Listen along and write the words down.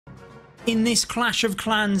In this Clash of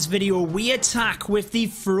Clans video, we attack with the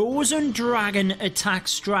Frozen Dragon attack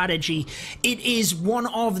strategy. It is one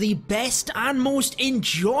of the best and most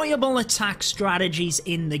enjoyable attack strategies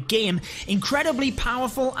in the game. Incredibly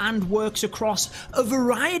powerful and works across a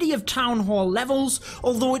variety of Town Hall levels,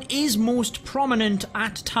 although it is most prominent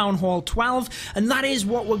at Town Hall 12, and that is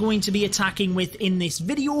what we're going to be attacking with in this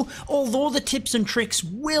video, although the tips and tricks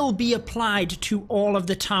will be applied to all of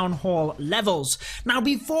the Town Hall levels. Now,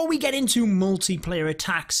 before we get into multiplayer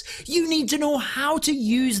attacks, you need to know how to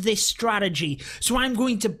use this strategy. So I'm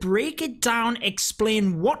going to break it down,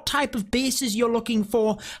 explain what type of bases you're looking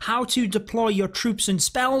for, how to deploy your troops and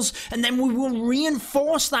spells, and then we will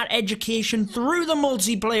reinforce that education through the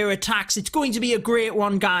multiplayer attacks. It's going to be a great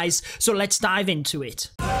one, guys, so let's dive into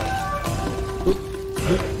it.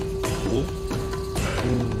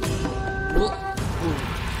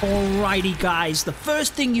 Alrighty guys, the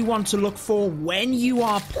first thing you want to look for when you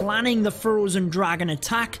are planning the Frozen Dragon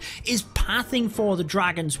attack is pathing for the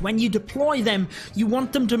dragons. When you deploy them, you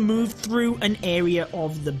want them to move through an area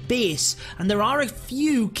of the base, and there are a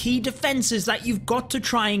few key defenses that you've got to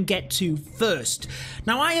try and get to first.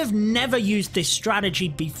 Now, I have never used this strategy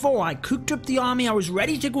before. I cooked up the army, I was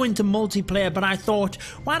ready to go into multiplayer, but I thought,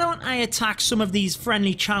 why don't I attack some of these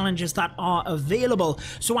friendly challenges that are available?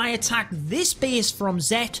 So I attacked this base from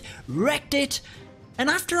Z, wrecked it, and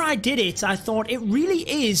after I did it, I thought it really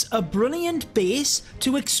is a brilliant base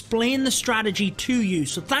to explain the strategy to you.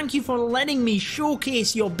 So thank you for letting me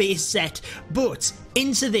showcase your base set. But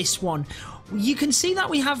into this one, you can see that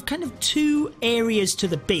we have kind of two areas to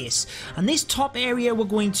the base, and this top area we're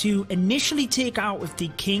going to initially take out with the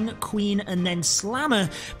King, Queen, and then Slammer,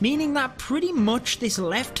 meaning that pretty much this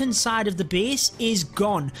left hand side of the base is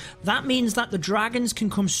gone. That means that the dragons can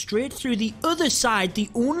come straight through the other side. The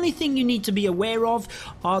only thing you need to be aware of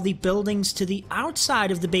are the buildings to the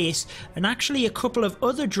outside of the base, and actually a couple of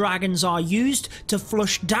other dragons are used to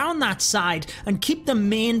flush down that side and keep the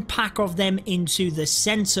main pack of them into the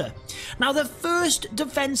center. Now, the first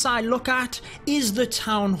defense I look at is the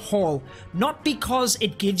Town Hall. Not because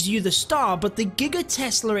it gives you the star, but the Giga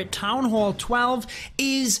Tesla at Town Hall 12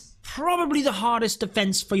 is probably the hardest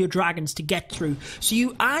defense for your dragons to get through. So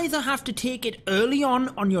you either have to take it early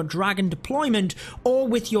on your dragon deployment, or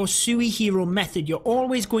with your Sui hero method. You're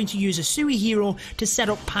always going to use a Sui hero to set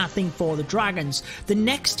up pathing for the dragons. The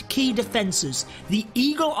next key defenses, the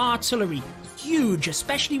Eagle Artillery. Huge,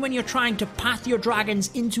 especially when you're trying to path your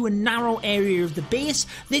dragons into a narrow area of the base.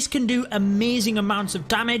 This can do amazing amounts of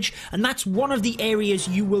damage, and that's one of the areas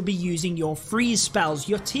you will be using your freeze spells.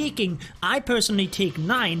 You're taking, I personally take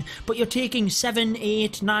 9, but you're taking 7,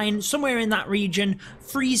 8, 9, somewhere in that region,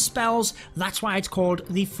 freeze spells. That's why it's called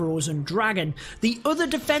the Frozen Dragon. The other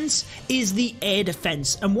defense is the air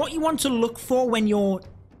defense, and what you want to look for when you're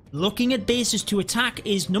looking at bases to attack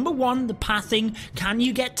is, number one, the pathing. Can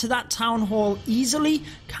you get to that Town Hall easily?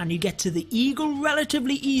 Can you get to the Eagle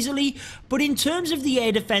relatively easily? But in terms of the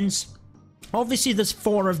air defense, obviously there's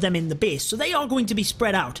 4 of them in the base, so they are going to be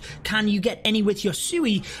spread out. Can you get any with your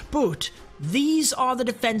Sui? But these are the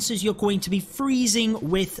defenses you're going to be freezing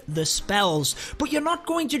with the spells. But you're not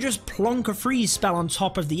going to just plonk a freeze spell on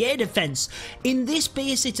top of the air defense. In this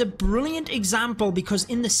base, it's a brilliant example because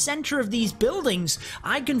in the center of these buildings,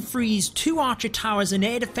 I can freeze 2 archer towers, an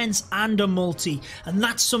air defense, and a multi. And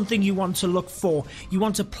that's something you want to look for. You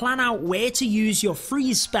want to plan out where to use your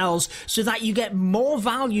freeze spells so that you get more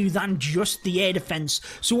value than just the air defense.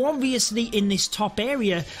 So obviously in this top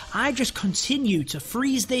area, I just continue to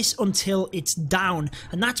freeze this until it's down,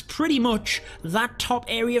 and that's pretty much that top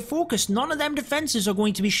area focus. None of them defenses are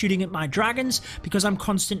going to be shooting at my dragons because I'm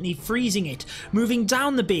constantly freezing it. Moving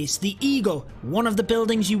down the base, the Eagle, one of the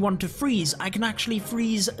buildings you want to freeze. I can actually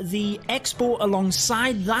freeze the Expo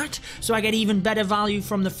alongside that, so I get even better value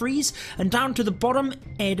from the freeze. And down to the bottom,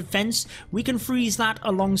 air defense, we can freeze that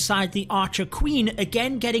alongside the Archer Queen,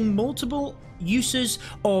 again getting multiple uses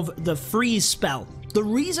of the freeze spell. The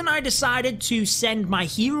reason I decided to send my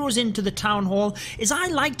heroes into the Town Hall is I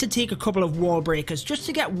like to take a couple of wall breakers just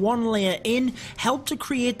to get one layer in, help to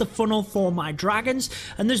create the funnel for my dragons,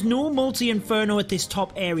 and there's no multi-inferno at this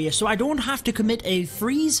top area, so I don't have to commit a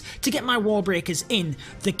freeze to get my wall breakers in.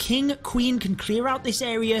 The King, Queen can clear out this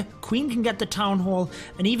area, Queen can get the Town Hall,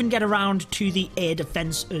 and even get around to the air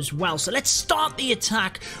defense as well. So let's start the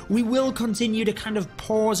attack. We will continue to kind of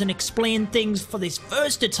pause and explain things for this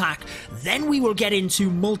first attack, then we will get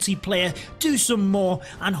into multiplayer, do some more,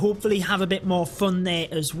 and hopefully have a bit more fun there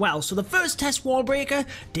as well. So the first test wall breaker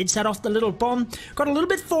did set off the little bomb. Got a little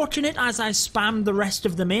bit fortunate as I spammed the rest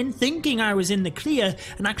of them in, thinking I was in the clear,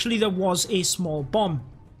 and actually there was a small bomb.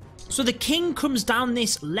 So the king comes down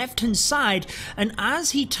this left-hand side, and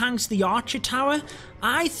as he tanks the archer tower,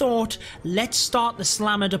 I thought, let's start the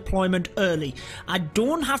slammer deployment early. I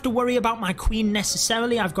don't have to worry about my queen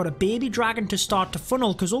necessarily. I've got a baby dragon to start to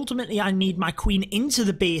funnel, because ultimately I need my queen into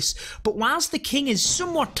the base. But whilst the king is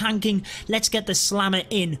somewhat tanking, let's get the slammer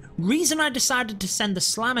in. Reason I decided to send the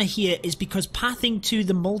slammer here is because pathing to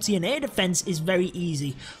the multi and air defense is very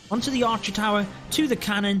easy. Onto the archer tower, to the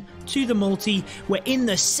cannon, to the multi. We're in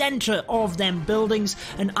the center of them buildings,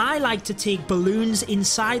 and I like to take balloons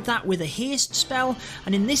inside that with a haste spell,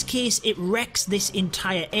 and in this case it wrecks this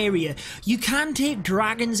entire area. You can take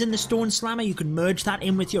dragons in the stone slammer, you can merge that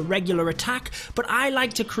in with your regular attack, but I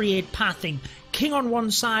like to create pathing. King on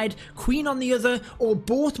one side, queen on the other, or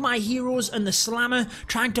both my heroes and the slammer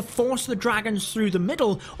trying to force the dragons through the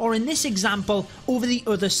middle, or in this example, over the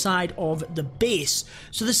other side of the base.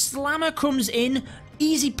 So the slammer comes in,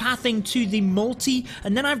 easy pathing to the multi,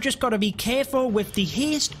 and then I've just got to be careful with the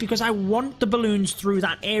haste because I want the balloons through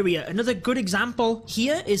that area. Another good example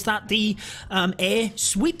here is that the air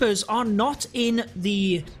sweepers are not in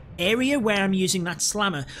the area where I'm using that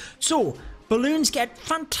slammer. So balloons get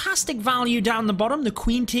fantastic value down the bottom. The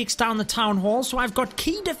queen takes down the town hall, so I've got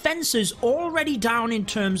key defenses already down in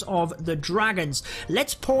terms of the dragons.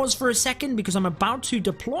 Let's pause for a second because I'm about to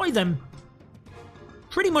deploy them.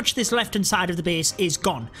 Pretty much this left-hand side of the base is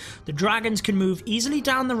gone. The dragons can move easily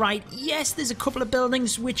down the right. Yes, there's a couple of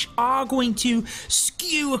buildings which are going to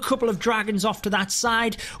skew a couple of dragons off to that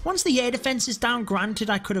side. Once the air defense is down, granted,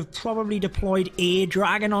 I could have probably deployed a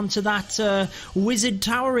dragon onto that wizard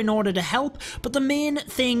tower in order to help. But the main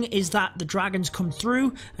thing is that the dragons come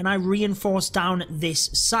through and I reinforce down this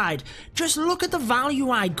side. Just look at the value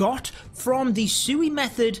I got from the Sui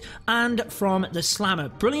method and from the slammer.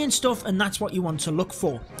 Brilliant stuff, and that's what you want to look for.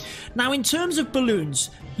 Now, in terms of balloons,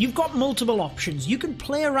 you've got multiple options. You can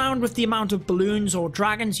play around with the amount of balloons or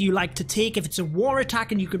dragons you like to take. If it's a war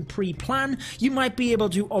attack and you can pre-plan, you might be able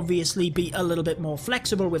to obviously be a little bit more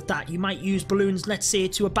flexible with that. You might use balloons, let's say,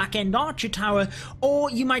 to a back-end archer tower, or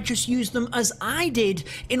you might just use them as I did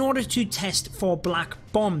in order to test for black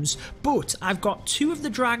bombs. But I've got 2 of the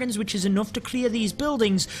dragons, which is enough to clear these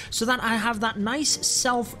buildings so that I have that nice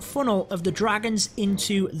self funnel of the dragons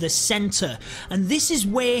into the center. And this is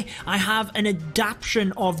where I have an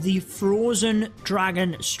adaptation of the frozen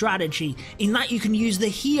dragon strategy, in that you can use the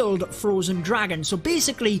healed frozen dragon. So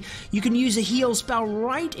basically you can use a heal spell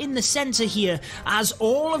right in the center here as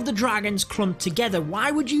all of the dragons clump together.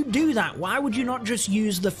 Why would you do that? Why would you not just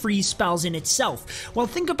use the freeze spells in itself? Well,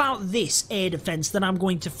 think about this air defense that I'm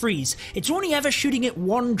going to freeze. It's only ever shooting at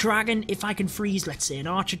 1 dragon. If I can freeze, let's say, an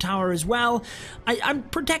archer tower as well, I'm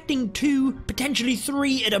protecting 2, potentially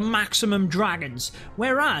 3 at a maximum dragons.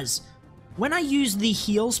 Whereas when I use the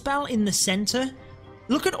heal spell in the center,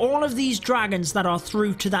 look at all of these dragons that are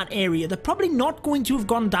through to that area. They're probably not going to have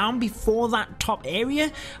gone down before that top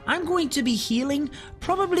area. I'm going to be healing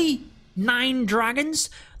probably 9 dragons.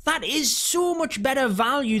 That is so much better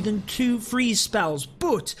value than 2 freeze spells,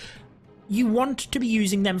 but you want to be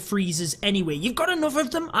using them freezes anyway. You've got enough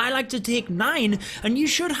of them. I like to take 9, and you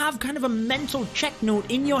should have kind of a mental check note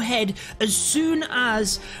in your head. As soon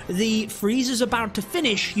as the freeze is about to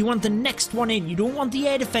finish, you want the next one in. You don't want the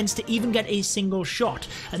air defense to even get a single shot.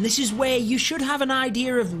 And this is where you should have an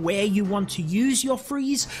idea of where you want to use your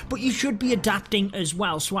freeze, but you should be adapting as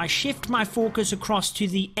well. So I shift my focus across to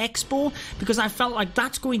the X-bow because I felt like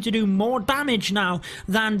that's going to do more damage now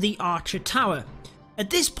than the archer tower. At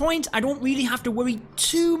this point, I don't really have to worry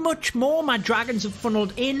too much more. My dragons have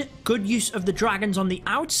funneled in. Good use of the dragons on the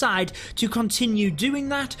outside to continue doing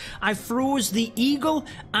that. I froze the eagle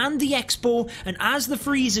and the X-bow, and as the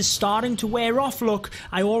freeze is starting to wear off, look,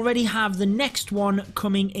 I already have the next one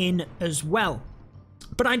coming in as well.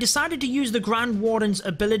 But I decided to use the Grand Warden's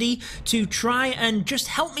ability to try and just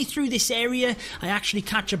help me through this area. I actually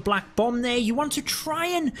catch a black bomb there. You want to try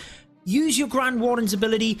and use your Grand Warden's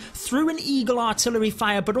ability through an eagle artillery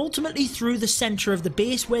fire, but ultimately through the center of the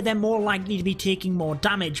base where they're more likely to be taking more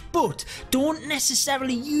damage. But don't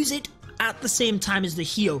necessarily use it at the same time as the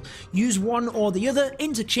heal. Use one or the other,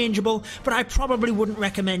 interchangeable, but I probably wouldn't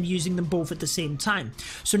recommend using them both at the same time.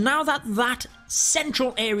 So now that that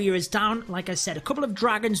central area is down, like I said, a couple of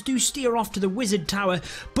dragons do steer off to the wizard tower,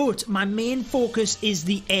 but my main focus is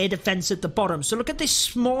the air defense at the bottom. So look at this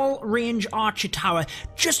small range archer tower,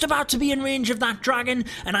 just about to be in range of that dragon,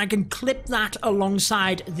 and I can clip that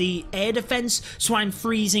alongside the air defense, so I'm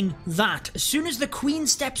freezing that. As soon as the queen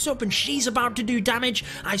steps up and she's about to do damage,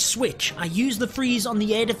 I switch. push, I use the freeze on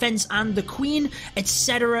the air defense and the queen,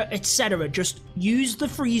 etc, etc. Just use the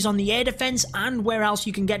freeze on the air defense and where else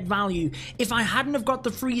you can get value. If I hadn't have got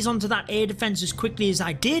the freeze onto that air defense as quickly as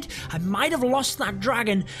I did, I might have lost that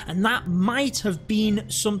dragon, and that might have been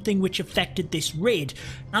something which affected this raid.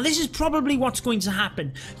 Now this is probably what's going to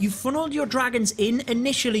happen. You funneled your dragons in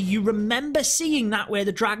initially, you remember seeing that where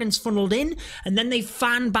the dragons funneled in and then they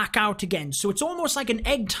fan back out again. So it's almost like an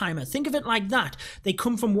egg timer. Think of it like that. They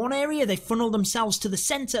come from one area, they funnel themselves to the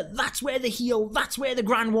center, that's where the heal, that's where the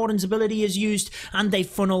Grand Warden's ability is used, and they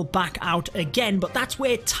funnel back out again. But that's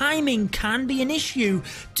where timing can be an issue.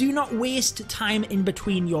 Do not waste time in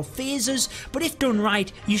between your phases, but if done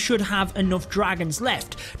right, you should have enough dragons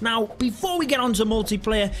left. Now, before we get on to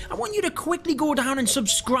multiplayer, I want you to quickly go down and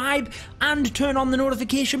subscribe and turn on the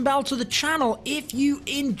notification bell to the channel if you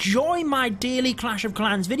enjoy my daily Clash of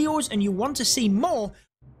Clans videos and you want to see more.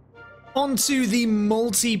 Onto the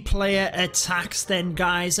multiplayer attacks then,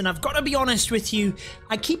 guys, and I've got to be honest with you,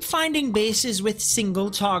 I keep finding bases with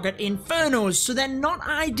single target infernos, so they're not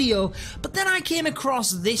ideal, but then I came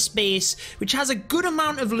across this base which has a good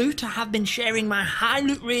amount of loot. I have been sharing my high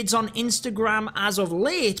loot raids on Instagram as of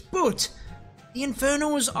late, but the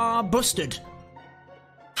infernos are busted.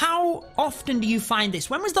 How often do you find this?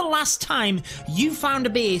 When was the last time you found a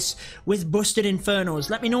base with busted infernos?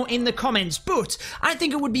 Let me know in the comments, but I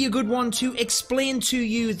think it would be a good one to explain to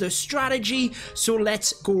you the strategy, so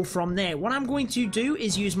let's go from there. What I'm going to do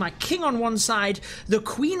is use my king on one side, the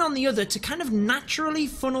queen on the other, to kind of naturally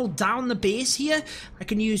funnel down the base here. I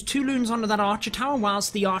can use 2 loons onto that archer tower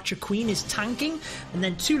whilst the archer queen is tanking, and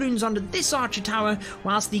then 2 loons onto this archer tower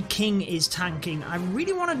whilst the king is tanking. I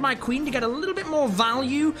really wanted my queen to get a little bit more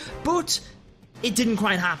value, but it didn't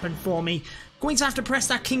quite happen for me. Going to have to press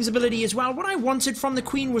that king's ability as well. What I wanted from the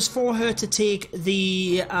queen was for her to take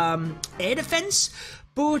the air defense,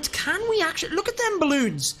 but can we actually... Look at them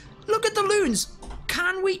balloons. Look at the loons.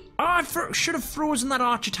 Can we... Oh, I should have frozen that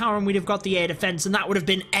archer tower and we'd have got the air defense, and that would have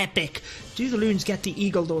been epic. Do the loons get the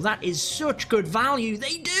eagle, though? That is such good value.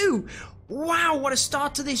 They do. Wow, what a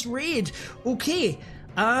start to this raid. Okay.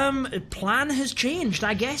 Plan has changed.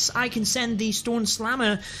 I guess I can send the stone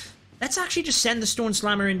slammer. Let's actually just send the stone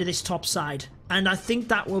slammer into this top side, and I think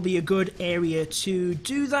that will be a good area to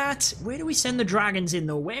do that. Where do we send the dragons in,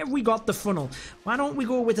 though? Where have we got the funnel? Why don't we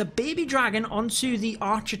go with a baby dragon onto the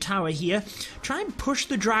archer tower here, try and push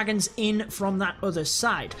the dragons in from that other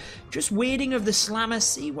side. Just waiting of the slammer,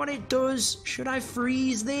 see what it does. Should I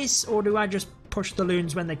freeze this, or do I just push the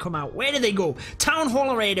loons when they come out? Where do they go? Town hall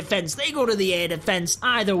or air defense? They go to the air defense.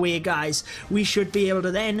 Either way, guys, we should be able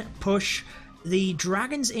to then push the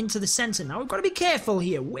dragons into the center. Now we've got to be careful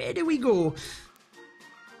here. Where do we go?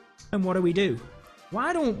 And what do we do?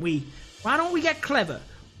 Why don't we get clever?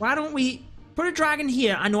 Why don't we put a dragon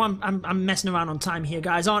here? I know I'm messing around on time here,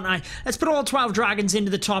 guys, aren't I? Let's put all 12 dragons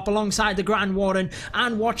into the top alongside the Grand Warden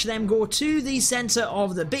and watch them go to the center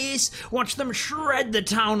of the base. Watch them shred the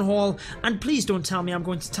town hall. And please don't tell me I'm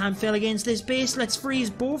going to time fail against this base. Let's freeze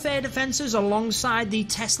both air defenses alongside the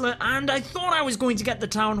Tesla. And I thought I was going to get the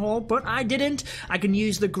town hall, but I didn't. I can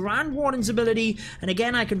use the Grand Warden's ability, and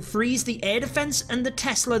again I can freeze the air defense and the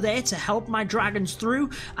Tesla there to help my dragons through.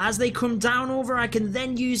 As they come down over, I can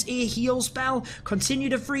then use a heal spell. Continue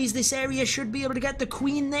to freeze this area. Should be able to get the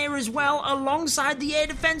queen there as well alongside the air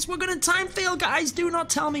defense. We're going to time fail, guys. Do not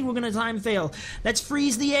tell me we're going to time fail. Let's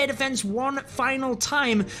freeze the air defense one final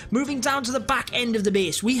time. Moving down to the back end of the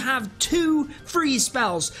base. We have 2 freeze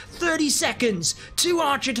spells. 30 seconds. 2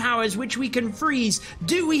 archer towers which we can freeze.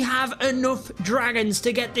 Do we have enough dragons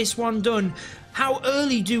to get this one done? How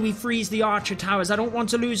early do we freeze the archer towers? I don't want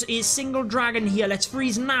to lose a single dragon here. Let's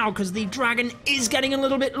freeze now because the dragon is getting a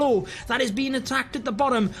little bit low. That is being attacked at the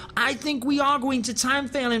bottom. I think we are going to time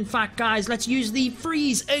fail, in fact, guys. Let's use the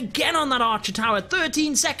freeze again on that archer tower.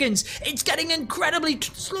 13 seconds. It's getting incredibly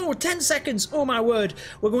slow. 10 seconds. Oh my word.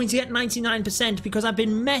 We're going to get 99% because I've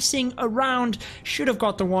been messing around. Should have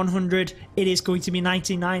got the 100. It is going to be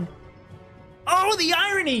 99. Oh, the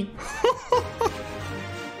irony.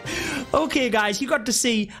 Okay, guys, you got to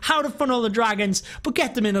see how to funnel the dragons, but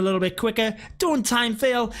get them in a little bit quicker. Don't time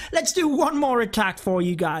fail. Let's do one more attack for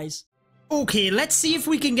you guys. Okay, let's see if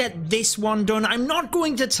we can get this one done. I'm not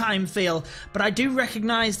going to time fail, but I do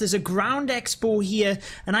recognize there's a ground expo here,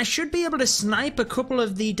 and I should be able to snipe a couple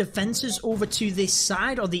of the defenses over to this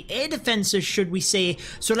side, or the air defenses, should we say.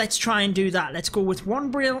 So let's try and do that. Let's go with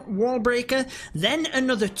 1 wall breaker, then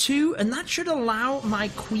another 2, and that should allow my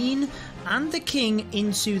queen and the king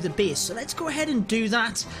into the base. So let's go ahead and do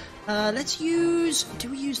that. Do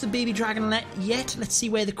we use the baby dragon yet? Let's see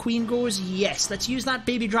where the queen goes. Yes, let's use that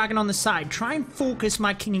baby dragon on the side. Try and focus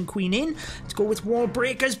my king and queen in. Let's go with wall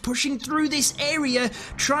breakers, pushing through this area.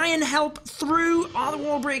 Try and help through. Are the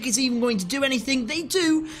wall breakers even going to do anything? They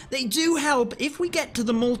do. They do help. If we get to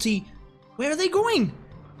the multi, where are they going?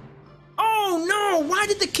 Oh no, why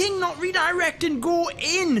did the king not redirect and go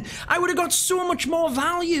in? I would have got so much more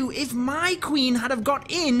value if my queen had have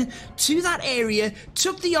got in to that area,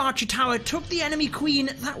 took the archer tower, took the enemy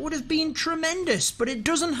queen. That would have been tremendous, but it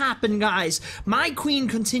doesn't happen, guys. My queen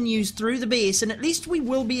continues through the base, and at least we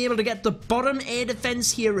will be able to get the bottom air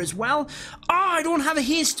defense here as well. Oh, I don't have a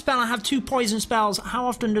haste spell. I have 2 poison spells. How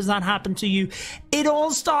often does that happen to you? It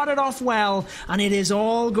all started off well, and it is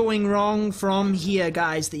all going wrong from here,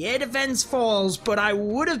 guys. The air defense falls, but I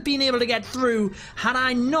would have been able to get through had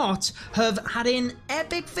I not have had an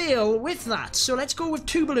epic fail with that. So let's go with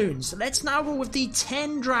 2 balloons. Let's now go with the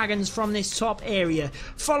 10 dragons from this top area,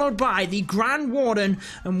 followed by the Grand Warden.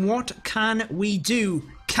 And what can we do?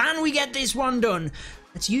 Can we get this one done?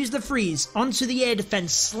 Let's use the freeze onto the air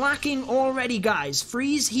defense. Slacking already, guys.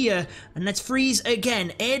 Freeze here, and let's freeze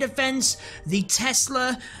again. Air defense, the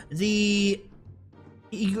Tesla, the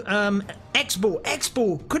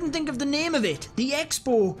Expo. Couldn't think of the name of it. The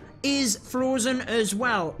Expo is frozen as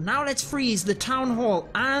well. Now let's freeze the Town Hall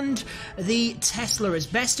and the Tesla as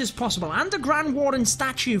best as possible, and the Grand Warden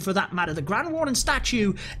statue for that matter. The Grand Warden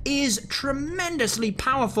statue is tremendously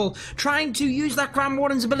powerful. Trying to use that Grand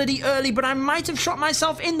Warden's ability early, but I might have shot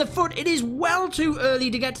myself in the foot. It is well too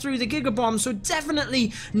early to get through the Giga Bomb, so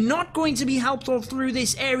definitely not going to be helpful through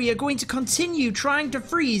this area. Going to continue trying to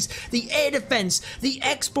freeze the air defense, the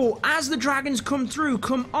Expo, as the dragons come through.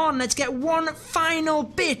 Come on, let's get one final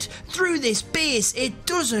bit through this base. It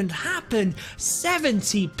doesn't happen.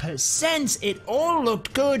 70%. It all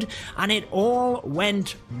looked good, and it all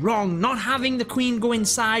went wrong. Not having the queen go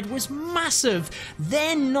inside was massive.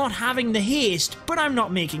 Then not having the haste, but I'm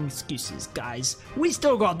not making excuses, guys. We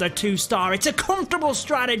still got the 2-star. It's a comfortable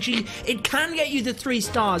strategy. It can get you the 3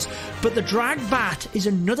 stars, but the drag bat is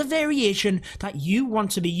another variation that you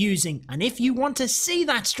want to be using. And if you want to see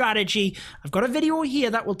that strategy, I've got a video here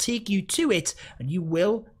that will take you to it, and you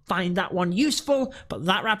will find that one useful. But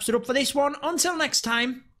that wraps it up for this one. Until next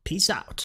time, peace out.